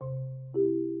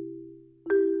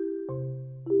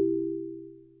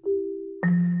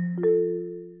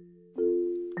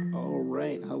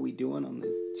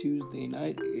is Tuesday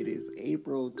night. It is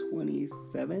April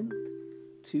 27th,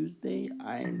 Tuesday.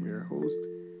 I am your host,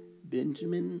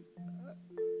 Benjamin,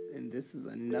 and this is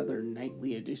another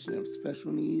nightly edition of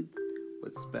Special Needs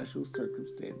with Special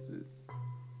Circumstances.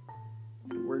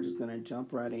 And we're just going to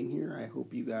jump right in here. I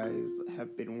hope you guys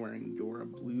have been wearing your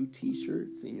blue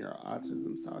t-shirts and your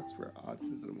autism socks for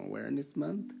Autism Awareness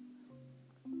Month.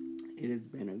 It has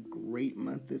been a great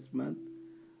month this month,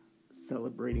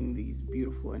 celebrating these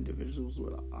beautiful individuals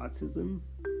with autism.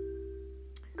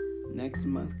 Next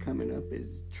month coming up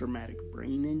is Traumatic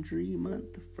Brain Injury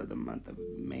Month for the month of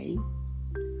May.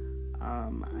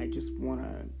 I just want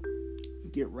to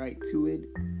get right to it.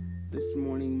 This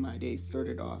morning, my day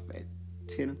started off at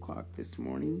 10 o'clock this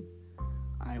morning.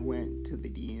 I went to the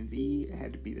DMV. I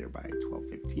had to be there by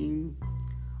 12:15.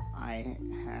 I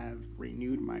have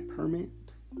renewed my permit,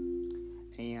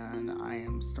 and I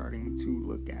am starting to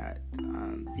look at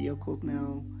vehicles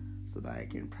now so that I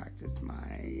can practice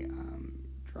my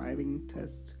driving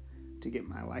test to get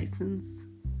my license.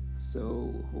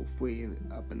 So hopefully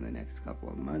up in the next couple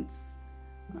of months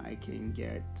I can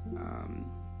get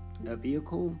a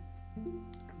vehicle,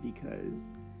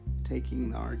 because taking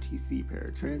the RTC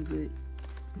paratransit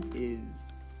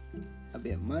is a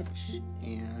bit much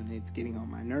and it's getting on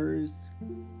my nerves,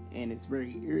 and it's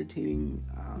very irritating,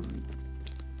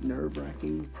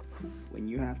 nerve-wracking when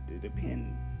you have to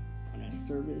depend on a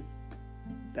service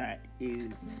that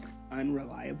is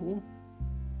unreliable,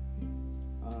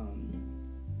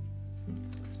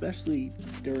 especially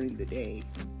during the day.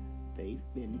 They've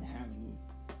been having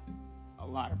a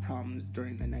lot of problems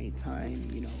during the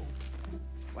nighttime.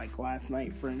 Like last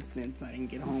night, for instance, I didn't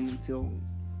get home until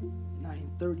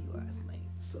 9:30 last night,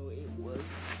 so it was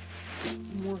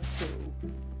more so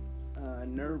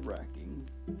nerve-wracking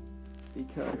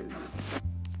because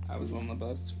I was on the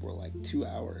bus for like 2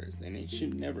 hours, and it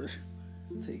should never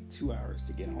take 2 hours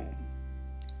to get home.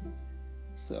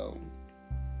 So,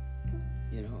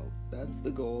 that's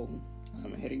the goal.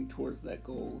 I'm heading towards that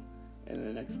goal in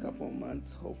the next couple of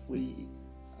months, hopefully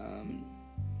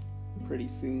pretty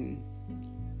soon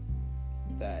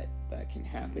that can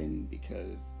happen,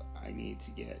 because I need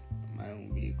to get my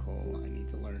own vehicle. I need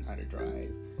to learn how to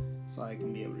drive so I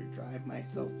can be able to drive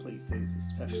myself places,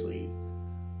 especially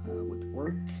with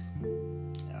work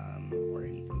or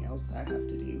anything else I have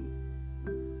to do,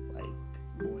 like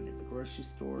going to the grocery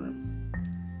store,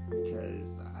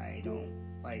 because I don't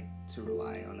like to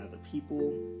rely on other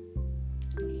people,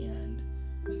 and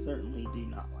certainly do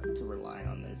not like to rely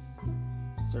on this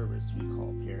service we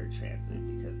call paratransit,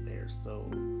 because they're so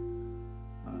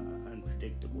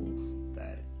unpredictable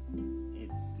that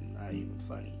it's not even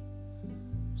funny.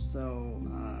 So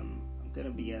I'm going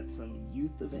to be at some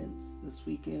youth events this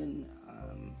weekend,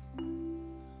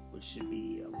 which should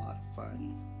be a lot of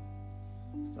fun.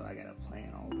 So I got to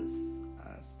plan all this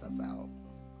stuff out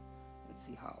and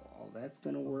see how all that's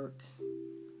going to work.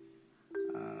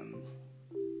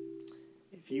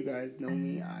 If you guys know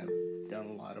me, I've done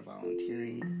a lot of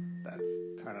volunteering. That's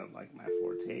kind of like my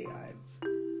forte. I've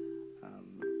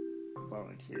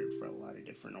volunteered for a lot of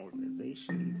different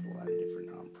organizations, a lot of different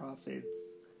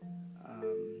nonprofits,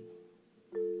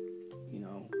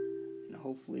 and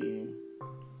hopefully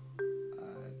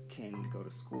can go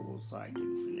to school so I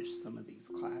can finish some of these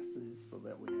classes, so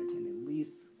that way I can at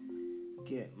least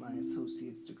get my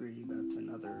associate's degree. That's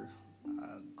another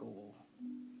goal,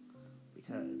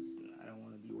 because I don't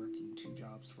want to be working 2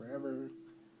 jobs forever.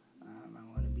 I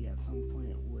want to be at some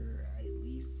point where I at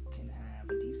least can have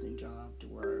a decent job to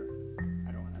where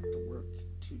I don't have to work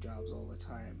 2 jobs all the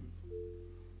time.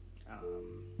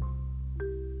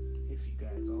 If you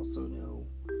guys also know,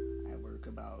 I work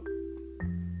about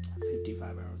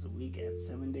 55 hours a week at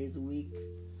 7 days a week.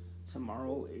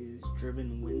 Tomorrow is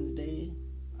Driven Wednesday.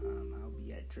 I'll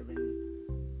be at Driven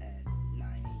at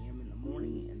 9 a.m. in the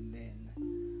morning, and then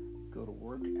go to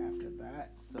work after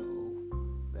that. So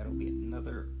that'll be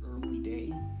another early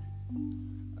day.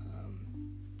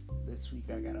 This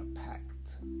week I got a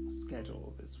packed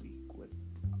schedule this week with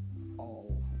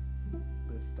all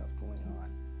this stuff going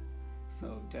on.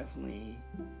 So definitely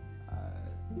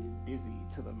busy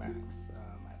to the max.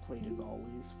 My plate is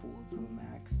always full to the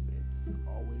max. It's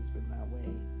always been that way.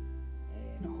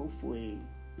 And hopefully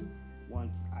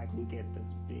once I can get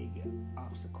this big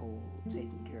obstacle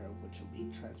taken care of, which will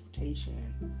be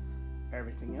transportation,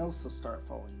 everything else will start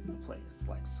falling into place,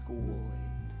 like school,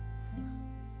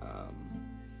 and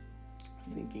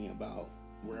thinking about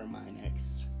where my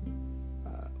next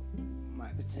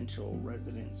my potential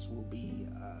residence will be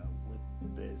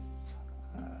with this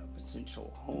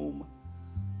potential home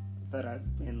that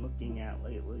I've been looking at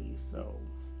lately. So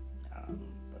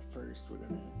the first, we're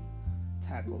going to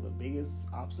tackle the biggest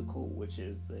obstacle, which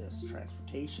is this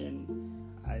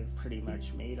transportation. I've pretty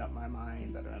much made up my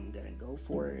mind that I'm going to go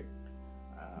for it.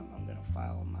 I'm going to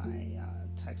file my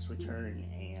tax return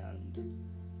and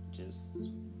just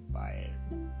buy it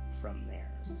from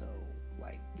there. So,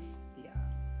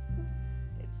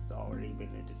 it's already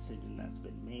been a decision that's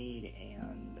been made,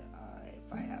 and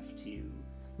if I have to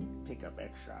pick up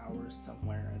extra hours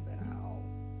somewhere, then I'll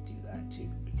do that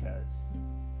too, because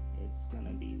it's going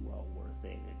to be well worth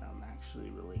it, and I'm actually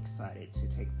really excited to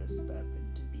take this step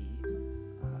and to be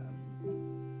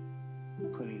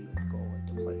putting this goal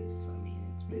into place. I mean,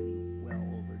 it's been well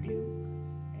overdue,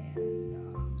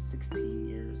 and 16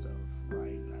 years of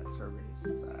riding that service,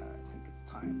 I think it's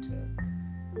time to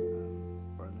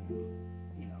bring them,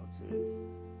 to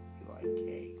be like,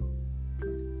 hey,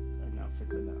 enough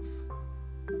is enough.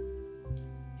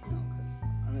 Because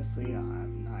honestly,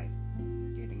 I'm not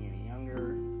getting any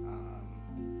younger.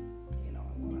 I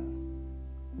want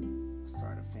to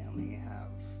start a family,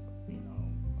 have,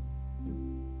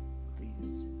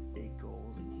 these big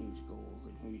goals and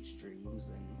huge dreams,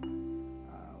 and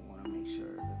want to make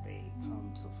sure that they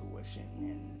come to fruition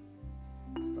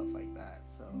and stuff like that.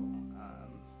 So,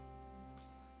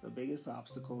 the biggest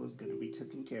obstacle is going to be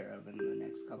taken care of in the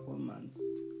next couple of months.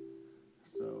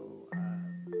 So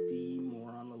be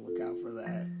more on the lookout for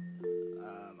that.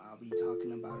 I'll be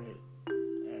talking about it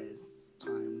as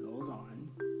time goes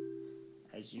on.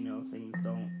 As you know, things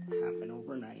don't happen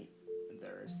overnight.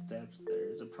 There are steps, there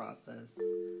is a process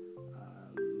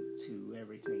to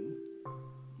everything.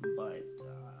 But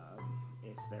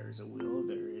if there's a will,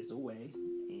 there is a way.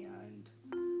 And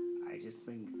I just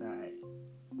think that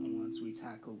once we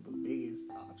tackle the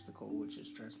biggest obstacle, which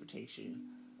is transportation,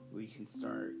 we can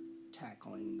start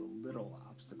tackling the little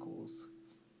obstacles,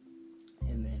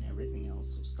 and then everything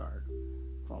else will start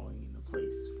falling into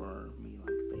place for me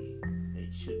like they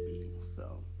should be.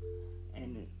 So,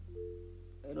 and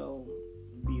it'll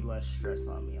be less stress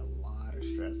on me. A lot of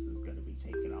stress is going to be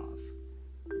taken off,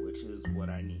 which is what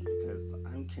I need, because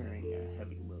I'm carrying a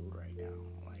heavy load right now.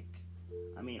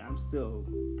 I'm still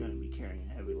going to be carrying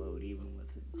a heavy load even with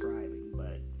driving,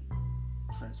 but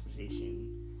transportation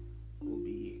will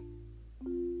be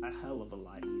a hell of a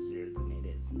lot easier than it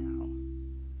is now,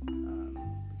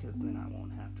 because then I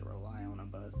won't have to rely on a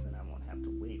bus, then I won't have to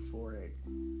wait for it,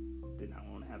 then I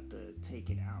won't have to take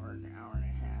an hour and a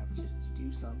half just to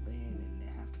do something and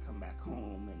have to come back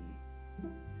home,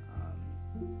 and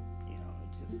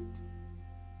just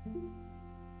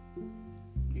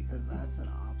because that's an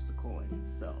obstacle in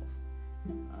itself.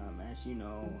 As you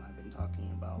know, I've been talking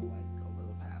about, over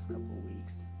the past couple of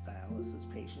weeks, dialysis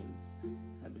patients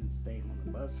have been staying on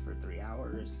the bus for 3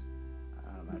 hours.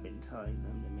 I've been telling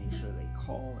them to make sure they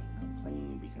call and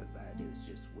complain, because that is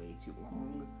just way too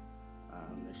long.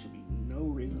 There should be no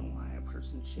reason why a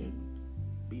person should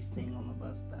be staying on the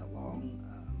bus that long.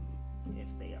 If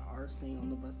they are staying on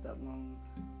the bus that long,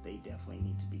 they definitely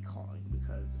need to be calling,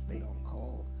 because if they don't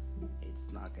call,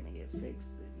 it's not going to get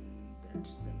fixed, and they're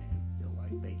just going to feel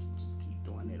like they can just keep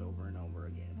doing it over and over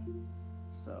again.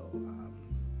 So,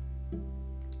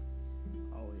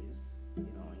 always,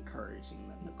 encouraging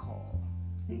them to call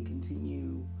and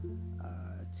continue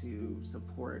to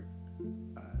support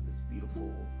this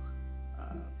beautiful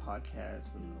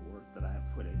podcast and the work that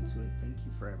I've put into it. Thank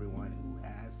you for everyone who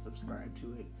has subscribed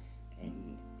to it,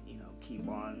 and keep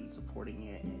on supporting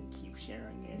it and keep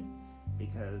sharing it,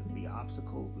 because the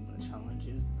obstacles and the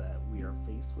challenges that we are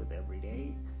faced with every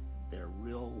day, they're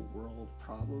real world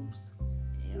problems,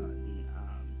 and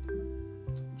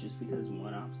just because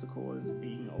one obstacle is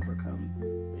being overcome,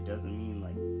 it doesn't mean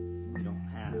we don't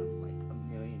have a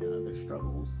million other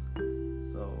struggles.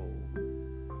 So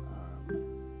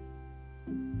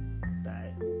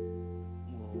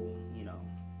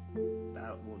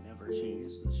that will never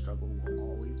change. The struggle will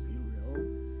always be real,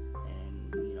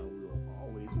 and we will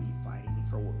always be fighting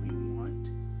for what we want,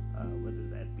 whether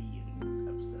that be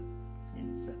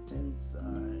acceptance,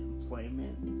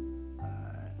 employment,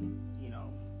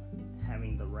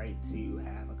 having the right to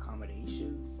have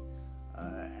accommodations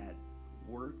at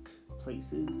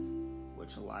workplaces,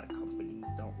 which a lot of companies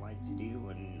don't like to do,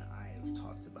 and I've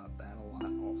talked about that a lot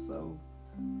also,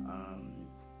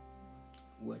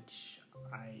 which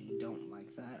I don't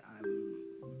like that. I'm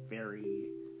very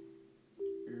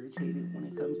irritated when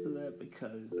it comes to that,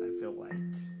 because I feel like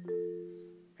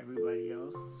everybody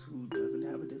else who doesn't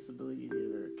have a disability,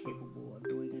 they're capable of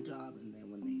doing a job, and then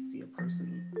when they see a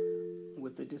person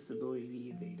with a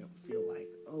disability, they don't feel like,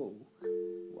 oh,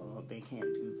 well, they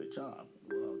can't do the job.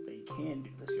 Well, they can do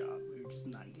the job. We're just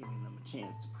not giving them a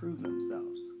chance to prove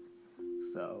themselves.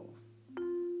 So,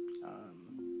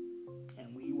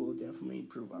 will definitely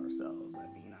improve ourselves. I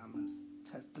mean, I'm a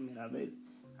testament of it.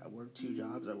 I work 2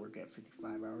 jobs. I work at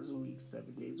 55 hours a week,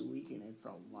 7 days a week, and it's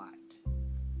a lot.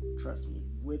 Trust me,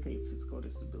 with a physical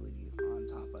disability on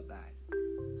top of that.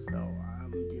 So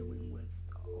I'm dealing with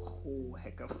a whole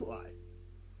heck of a lot.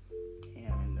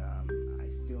 And I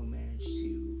still manage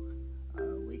to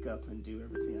wake up and do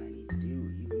everything I need to do,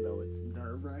 even though it's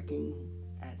nerve-wracking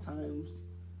at times.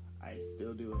 I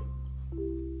still do it.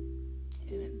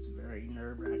 And it's very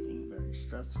nerve-wracking, very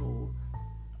stressful.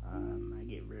 I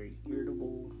get very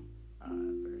irritable,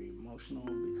 very emotional,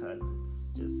 because it's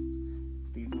just,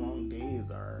 these long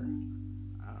days are,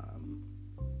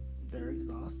 they're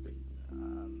exhausting,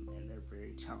 and they're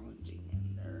very challenging,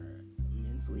 and they're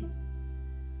mentally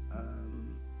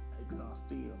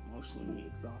exhausting, emotionally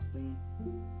exhausting,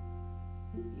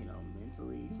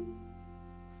 mentally,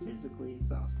 physically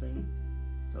exhausting.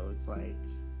 So it's like,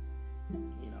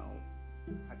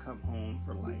 I come home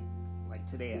for like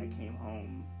today I came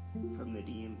home from the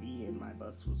DMV and my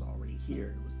bus was already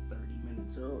here. It was 30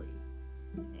 minutes early.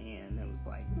 And it was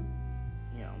like,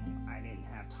 I didn't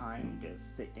have time to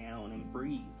sit down and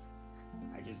breathe.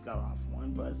 I just got off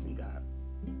one bus and got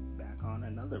back on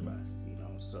another bus,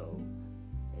 so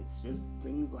it's just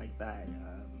things like that.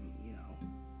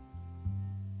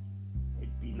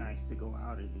 It'd be nice to go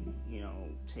out and,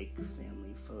 take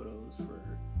family photos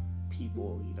for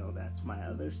people. That's my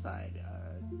other side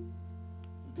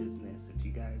business. If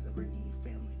you guys ever need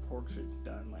family portraits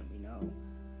done, let me know,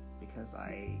 because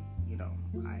I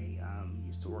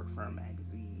used to work for a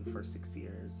magazine for 6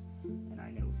 years, and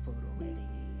I know photo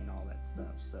editing and all that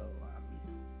stuff. So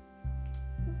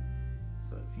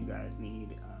if you guys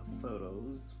need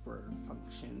photos for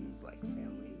functions, like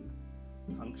family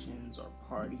functions or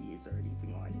parties or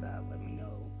anything like that, let me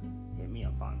know. Hit me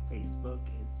up on Facebook,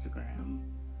 Instagram.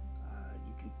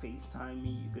 You can FaceTime me,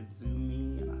 you can Zoom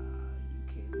me, you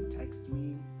can text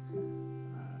me.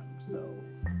 So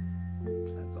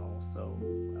that's also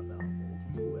available,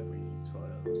 whoever needs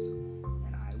photos.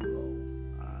 And I will,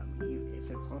 if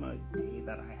it's on a day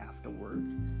that I have to work,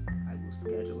 I will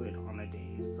schedule it on a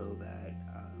day so that,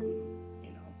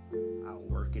 I'll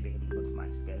work it in with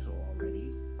my schedule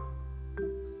already.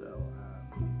 So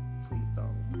please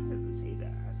don't hesitate to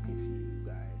ask if you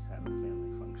guys have a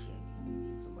family function and you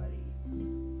need somebody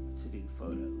to do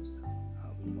photos.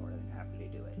 I'll be more than happy to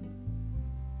do it.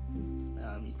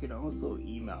 You can also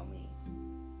email me.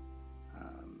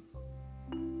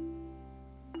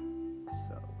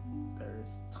 So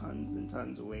there's tons and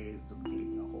tons of ways of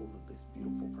getting a hold of this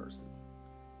beautiful person.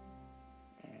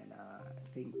 And I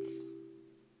think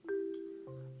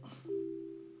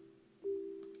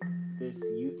this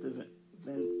youth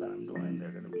events that I'm doing,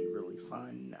 they're going to be really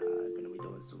fun. Going to be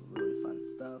doing some really fun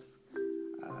stuff.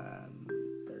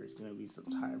 There's going to be some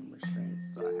time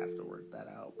restraints, so I have to work that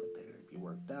out, but they're going to be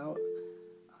worked out.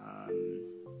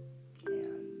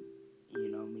 And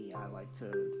me, I like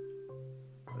to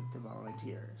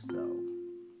volunteer. So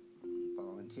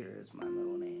volunteer is my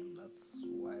middle name. That's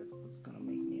why it's going to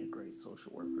make me a great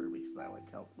social worker, because I like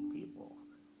helping people.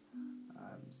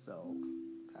 So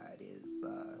that is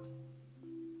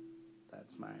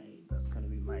that's going to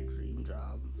be my dream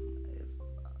job. If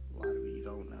a lot of you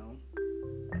don't know,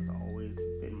 that's always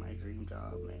been my dream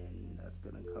job, and that's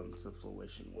going to come to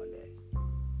fruition one day.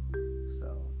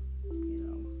 So,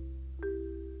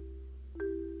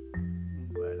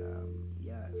 but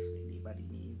yeah, if anybody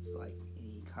needs like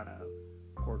any kind of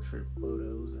portrait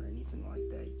photos or anything like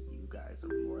that, you guys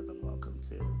are more than welcome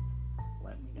to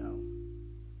let me know.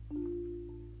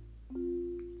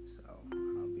 So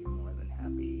I'll be more than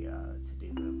happy to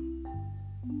do them.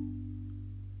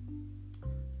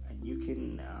 And you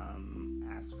can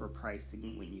ask for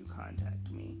pricing when you contact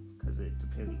me, because it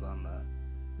depends on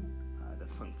the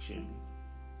function.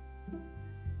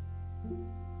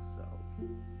 So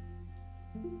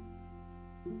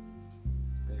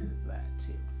there's that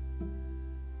too.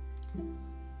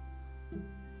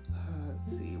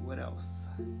 Let's see, what else?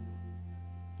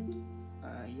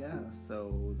 So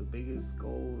the biggest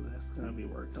goal that's going to be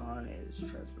worked on is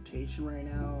transportation right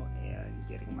now and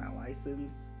getting my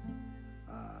license.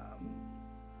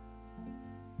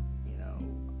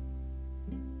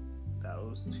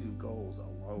 Those 2 goals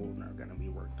alone are going to be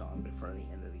worked on before the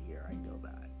end of the year. I know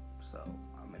that. So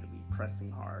I'm going to be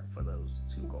pressing hard for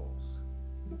those 2 goals.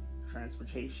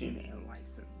 Transportation and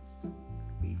license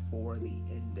before the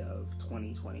end of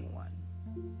 2021.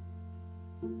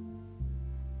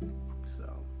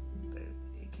 So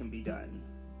it can be done.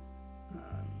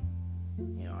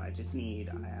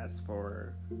 I ask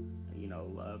for,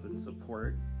 love and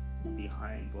support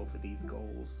behind both of these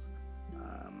goals.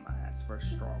 I ask for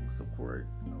strong support,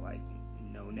 like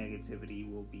no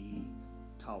negativity will be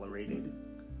tolerated.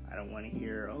 I don't want to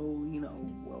hear,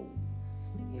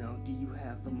 do you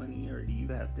have the money, or do you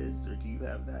have this, or do you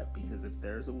have that? Because if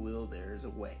there's a will, there's a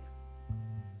way.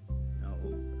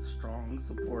 Strong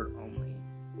support only.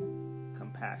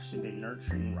 Compassion and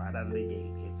nurturing right out of the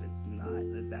gate. If it's not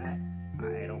that,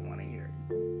 I don't want to hear it.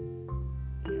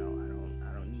 I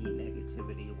don't need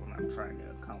negativity when I'm trying to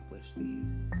accomplish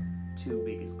these two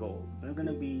biggest goals. They're going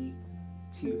to be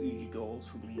two huge goals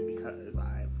for me because this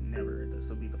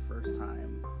will be the first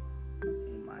time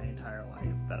in my entire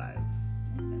life that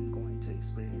am going to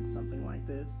experience something like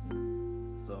this.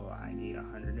 So I need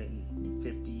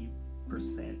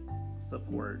 150%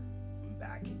 support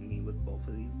backing me with both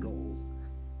of these goals.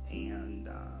 And,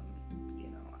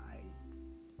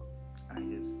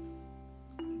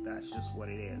 that's just what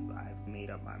it is. I've made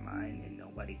up my mind and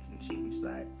nobody can change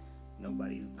that.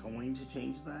 Nobody's going to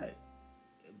change that.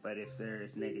 But if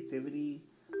there's negativity,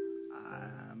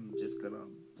 I'm just gonna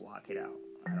block it out.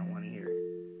 I don't want to hear it.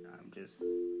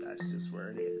 That's just where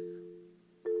it is.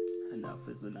 Enough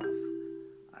is enough.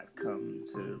 I've come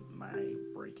to my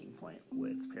breaking point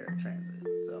with paratransit,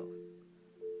 so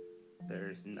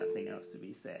there's nothing else to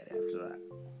be said after that.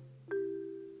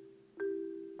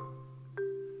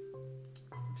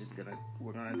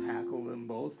 We're gonna tackle them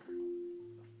both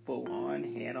full on,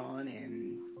 head on,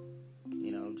 and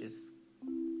just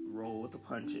roll with the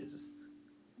punches.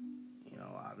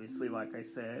 Obviously, like I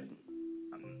said,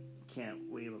 I can't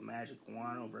wave a magic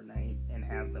wand overnight and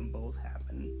have them both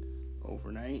happen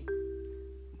overnight,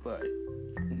 but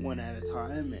one at a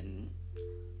time, and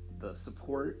the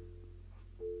support,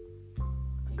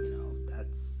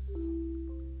 that's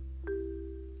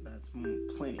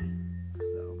plenty.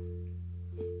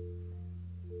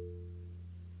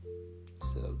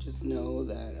 So just know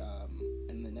that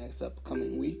in the next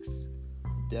upcoming weeks,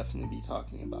 definitely be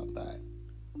talking about that.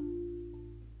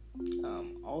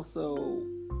 Also,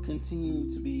 continue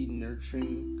to be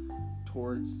nurturing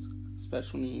towards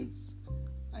special needs.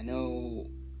 I know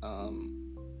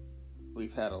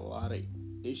we've had a lot of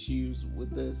issues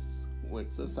with this,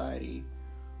 with society,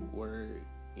 where,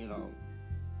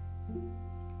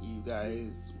 you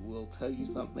guys will tell you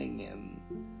something and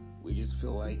we just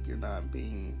feel like you're not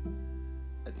being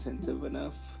attentive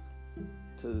enough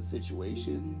to the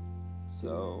situation.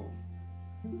 So,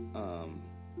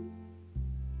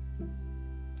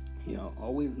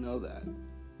 always know that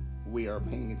we are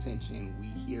paying attention. We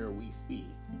hear, we see,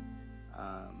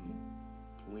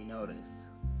 we notice.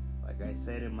 Like I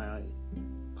said in my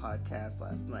podcast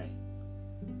last night,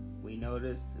 we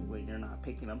notice when you're not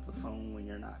picking up the phone, when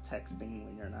you're not texting,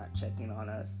 when you're not checking on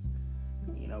us.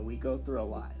 We go through a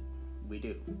lot. We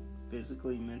do.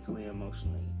 Physically, mentally,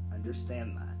 emotionally.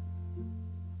 Understand that.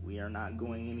 We are not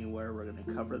going anywhere. We're going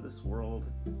to cover this world.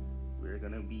 We're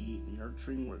going to be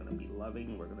nurturing. We're going to be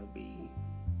loving. We're going to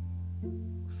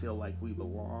feel like we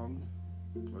belong.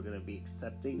 We're going to be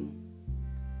accepting.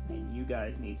 And you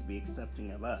guys need to be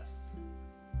accepting of us.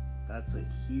 That's a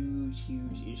huge,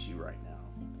 huge issue right now.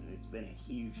 And it's been a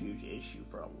huge, huge issue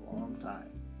for a long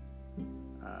time.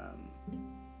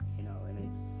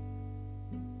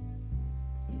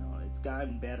 And it's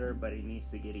gotten better, but it needs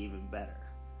to get even better.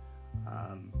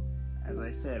 As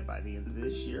I said, by the end of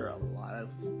this year, a lot of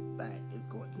that is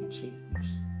going to change.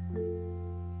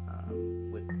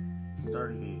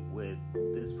 Starting with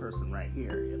this person right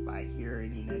here. If I hear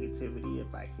any negativity,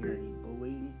 if I hear any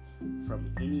bullying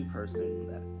from any person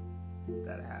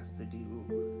that has to do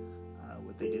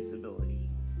with a disability,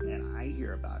 and I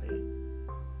hear about it,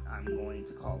 I'm going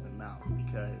to call them out,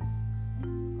 because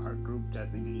our group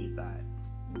doesn't need that.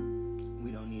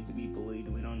 We don't need to be bullied.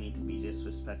 We don't need to be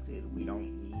disrespected. We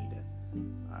don't need,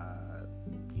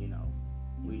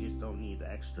 we just don't need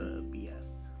the extra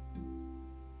BS.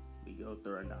 We go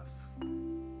through enough.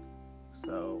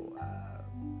 So,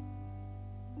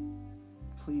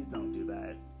 please don't do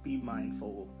that. Be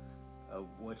mindful of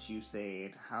what you say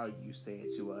and how you say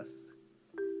it to us,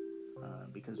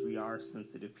 because we are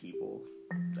sensitive people.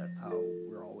 That's how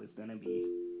we're always going to be.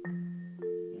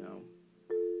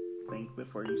 Think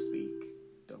before you speak.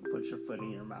 Don't put your foot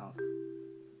in your mouth.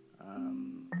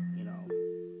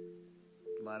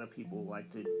 A lot of people like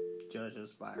to judge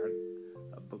us by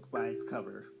a book by its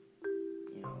cover.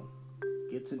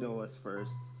 Get to know us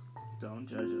first. Don't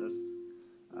judge us.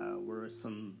 We're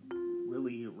some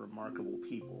really remarkable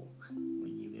people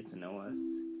when you get to know us.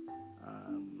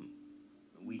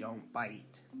 We don't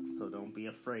bite, so don't be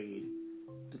afraid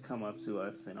to come up to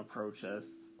us and approach us.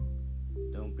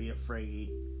 Don't be afraid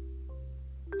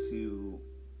to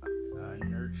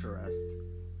nurture us.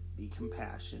 Be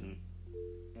compassionate.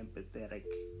 empathetic,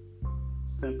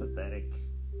 sympathetic,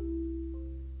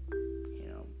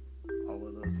 all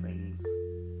of those things.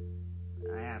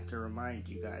 I have to remind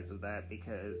you guys of that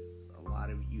because a lot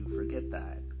of you forget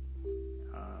that.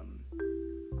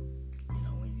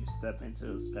 When you step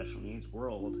into a special needs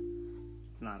world,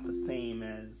 it's not the same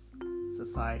as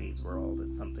society's world.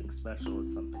 It's something special,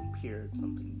 it's something pure, it's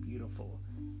something beautiful.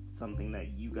 It's something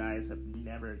that you guys have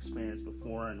never experienced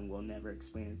before and will never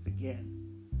experience again.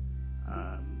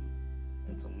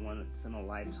 It's a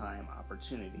once-in-a-lifetime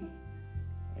opportunity,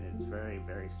 and it's very,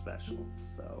 very special.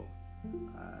 So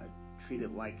treat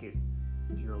it like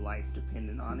your life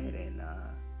depended on it, and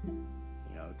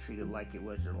treat it like it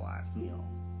was your last meal.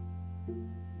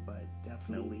 But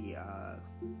definitely,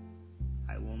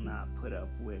 I will not put up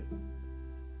with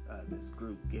this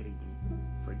group getting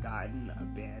forgotten,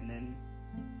 abandoned,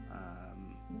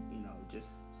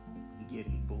 just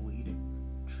getting bullied,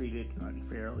 treated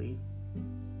unfairly,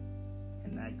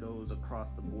 and that goes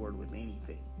across the board with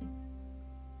anything.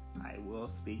 I will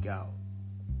speak out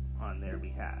on their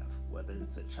behalf, whether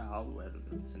it's a child, whether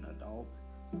it's an adult,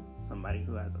 somebody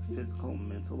who has a physical,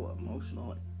 mental,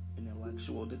 emotional,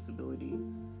 intellectual disability,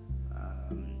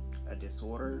 a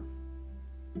disorder,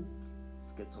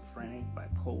 schizophrenic,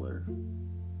 bipolar.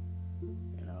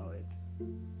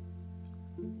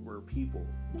 We're people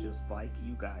just like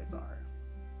you guys are.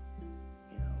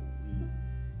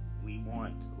 We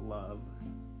want love.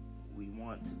 We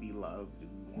want to be loved. We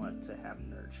want to have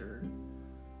nurture.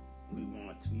 We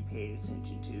want to be paid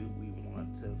attention to. We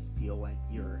want to feel like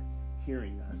you're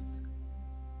hearing us.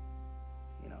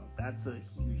 That's a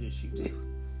huge issue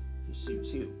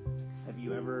too. Have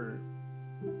you ever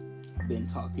been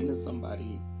talking to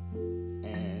somebody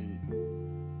and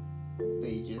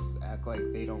they just act like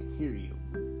they don't hear you?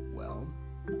 Well,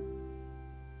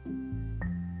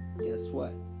 guess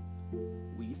what?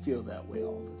 We feel that way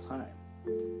all the time.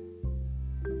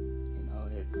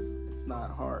 It's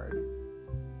not hard.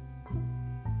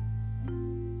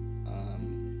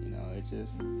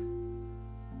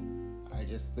 I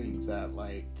just think that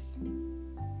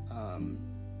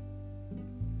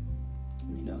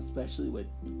especially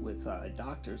with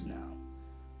doctors now,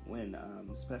 when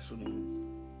special needs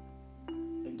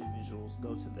individuals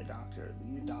go to the doctor,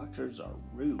 these doctors are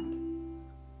rude.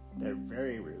 They're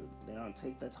very rude. They don't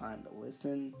take the time to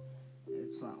listen.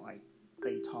 It's not like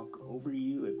they talk over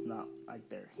you. It's not like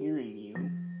they're hearing you.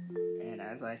 And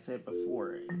as I said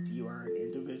before, if you are an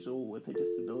individual with a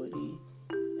disability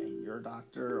and your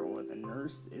doctor or the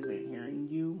nurse isn't hearing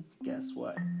you, guess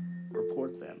what?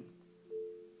 Report them.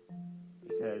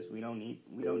 Because we don't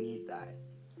need that.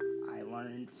 I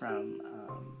learned from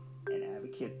an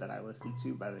advocate that I listen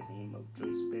to by the name of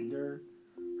Joyce Bender.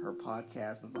 Her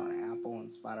podcast is on Apple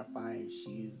and Spotify, and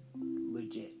she's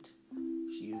legit.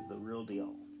 She is the real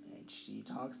deal, and she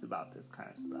talks about this kind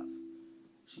of stuff.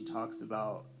 She talks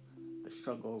about the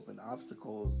struggles and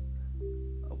obstacles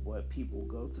of what people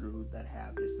go through that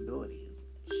have disabilities.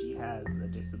 She has a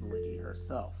disability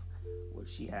herself, where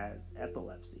she has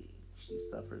epilepsy. She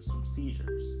suffers from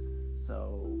seizures.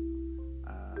 So,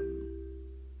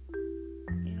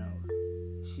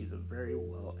 she's a very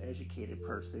well-educated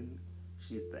person.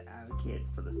 She's the advocate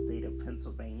for the state of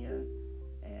Pennsylvania,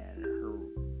 and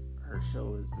her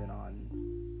show has been on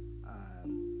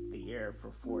the air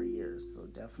for 4 years. So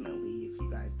definitely, if you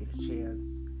guys get a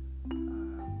chance,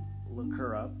 look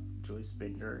her up, Joyce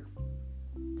Bender,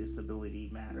 Disability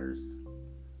Matters.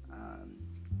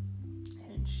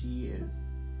 And she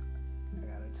is, I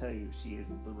gotta tell you, she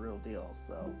is the real deal.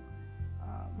 So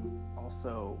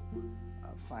also,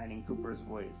 Finding Cooper's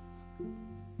Voice,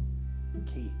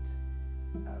 Kate,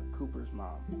 Cooper's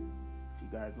mom. If you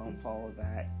guys don't follow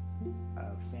that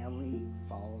family,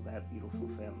 follow that beautiful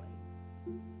family.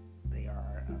 They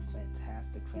are a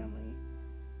fantastic family.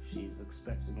 She's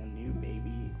expecting a new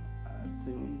baby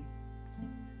soon,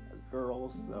 a girl.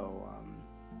 So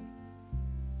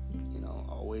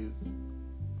always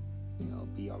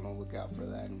be on the lookout for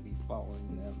that and be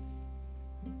following them.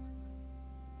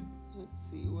 Let's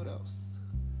see what else.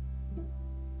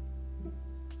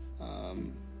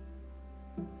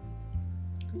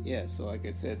 So like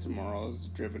I said, tomorrow's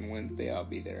Driven Wednesday. I'll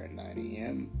be there at 9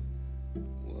 a.m.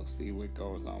 We'll see what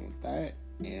goes on with that.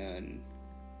 And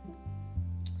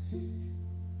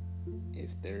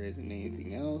if there isn't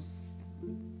anything else,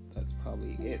 that's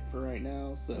probably it for right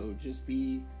now. So just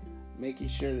be making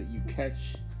sure that you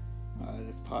catch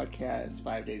this podcast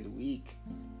 5 days a week.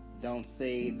 Don't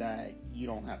say that you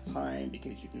don't have time,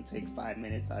 because you can take 5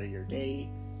 minutes out of your day.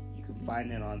 You can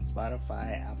find it on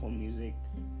Spotify, Apple Music,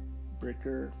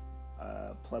 Breaker,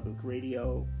 Public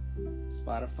Radio,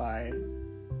 Spotify,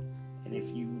 and And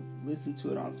if you listen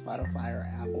to it on Spotify or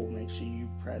Apple, make sure you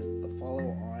press the follow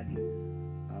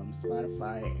on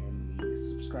Spotify and the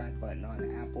subscribe button on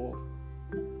Apple,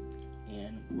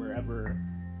 and wherever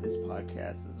this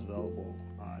podcast is available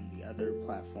on the other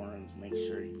platforms, make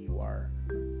sure you are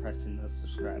pressing the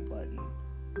subscribe button.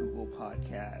 Google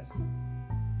Podcasts,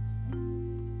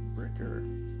 Breaker,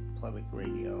 Public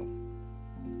Radio,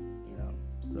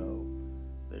 so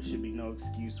there should be no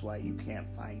excuse why you can't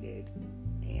find it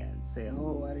and say,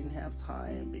 oh, I didn't have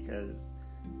time, because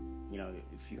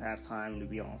if you have time to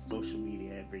be on social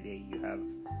media every day, you have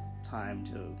time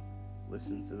to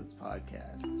listen to this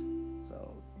podcast,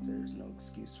 so there's no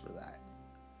excuse for that.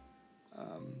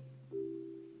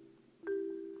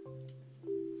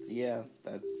 Yeah,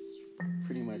 that's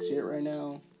pretty much it right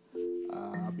now.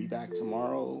 I'll be back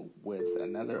tomorrow with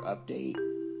another update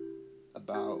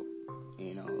about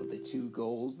the 2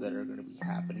 goals that are going to be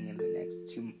happening in the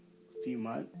next few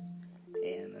months,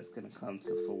 and that's going to come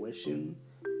to fruition.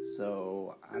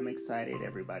 So I'm excited.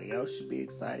 Everybody else should be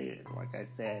excited. Like I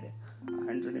said,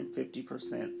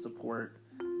 150% support,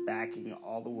 backing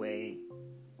all the way,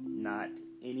 not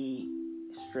any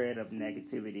shred of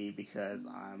negativity, because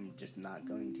I'm just not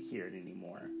going to hear it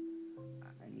anymore.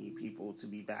 I need people to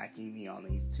be backing me on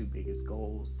these 2 biggest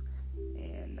goals,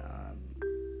 and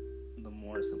the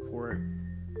more support,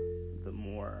 the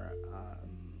more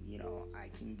I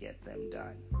can get them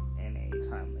done in a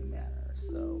timely manner.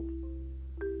 So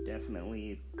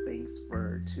definitely thanks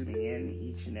for tuning in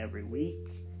each and every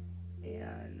week,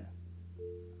 and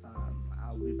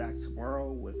I'll be back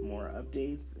tomorrow with more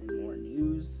updates and more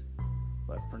news.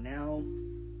 But for now,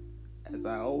 as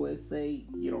I always say,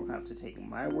 you don't have to take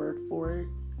my word for it,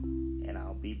 and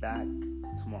I'll be back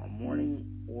tomorrow morning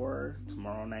or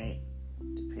tomorrow night,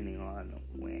 depending on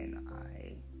when I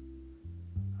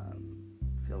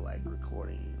feel like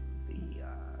recording the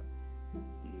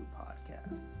new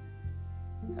podcast.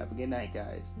 Have a good night,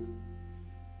 guys.